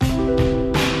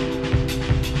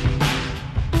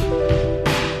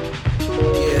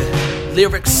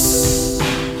lyrics,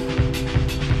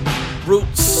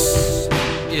 roots,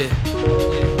 yeah.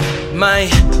 My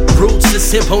roots is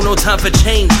simple, no time for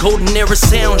change. Golden era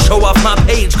sound, show off my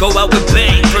page, go out with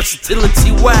bang.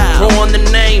 Versatility, wow. Throw on the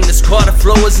name, this Carter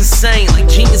flow is insane. Like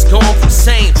genius gone from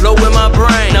sane, flow in my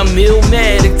brain. I'm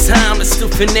illmatic, time is still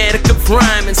fanatic of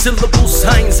rhyme and syllable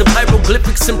signs of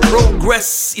hieroglyphics in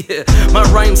progress. Yeah, my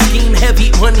rhyme scheme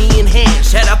heavy, money in hand.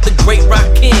 Shout out the great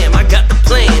Rakim, I got the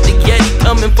plan. The Yeti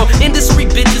coming for industry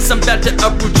bitches, I'm about to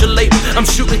uproot your label. I'm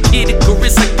shooting Kid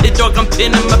Icarus like Pit Dog, I'm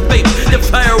pinning my face. The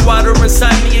fire water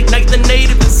inside me, ignite the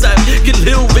native inside. Get a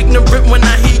little ignorant when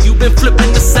I hear you been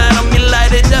flipping the side on me,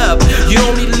 light it up. You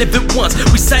only live it once,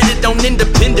 we sighted on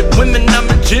independent women. I'm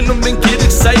a gentleman, get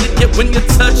excited, yet when you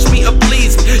touch me or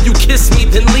please me, you kiss me,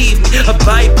 then leave me. A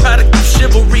byproduct of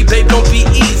chivalry, babe, don't be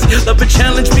easy. Love a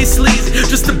challenge, be sleazy,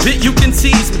 just a bit you can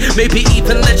tease me. Maybe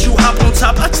even let you hop on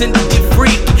top, I tend to get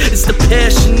freaky. It's the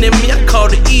passion in me, I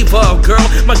call it evil, girl.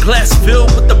 My glass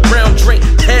filled with the brown drink,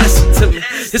 pass it to me.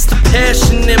 It's the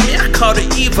passion in me, I call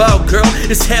it evil, girl.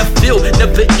 It's half filled,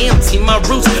 never empty. My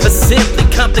roots are simply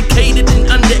complicated and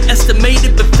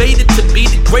underestimated, but fated to be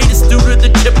the greatest due to the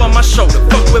chip on my shoulder.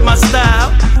 Fuck with my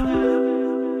style.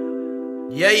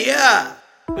 Yeah, yeah.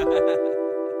 You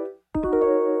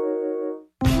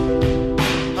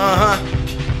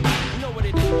know what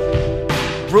it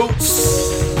is. Roots.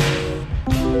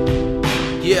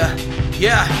 Yeah,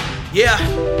 yeah, yeah.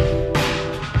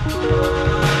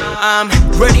 I'm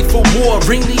ready for war,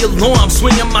 ring the alarm,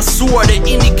 swinging my sword at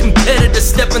any competitor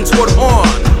stepping toward harm.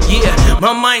 Yeah,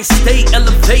 my mind state,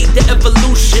 elevate the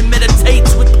evolution,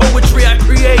 meditates with poetry I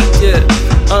create. Yeah,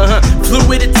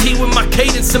 fluidity with my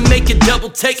cadence and make it double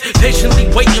take. Patiently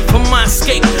waiting for my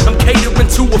escape. I'm catering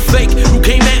to a fake who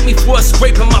came at me for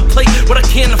scraping my plate. What I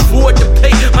can't afford to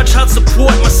pay, my child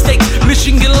support, my stakes.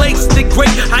 Michigan Lakes, they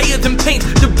great, higher than paint.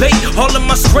 Debate all of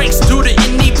my strengths due to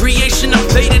inebriation. I'm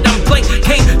faded, I'm blank.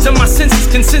 Came to my senses,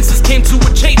 consensus came to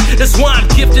a change. That's why I'm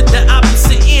gifted the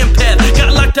opposite empath.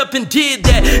 Got locked up and did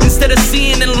that. Instead of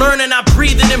seeing and learning, I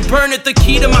breathe it and burn it. The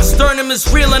key to my sternum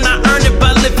is real and I earn it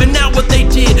by living out what they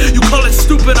did. You call it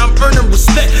stupid, I'm earning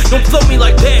respect. Don't float me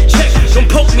like bad check. Don't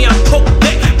poke me, I poke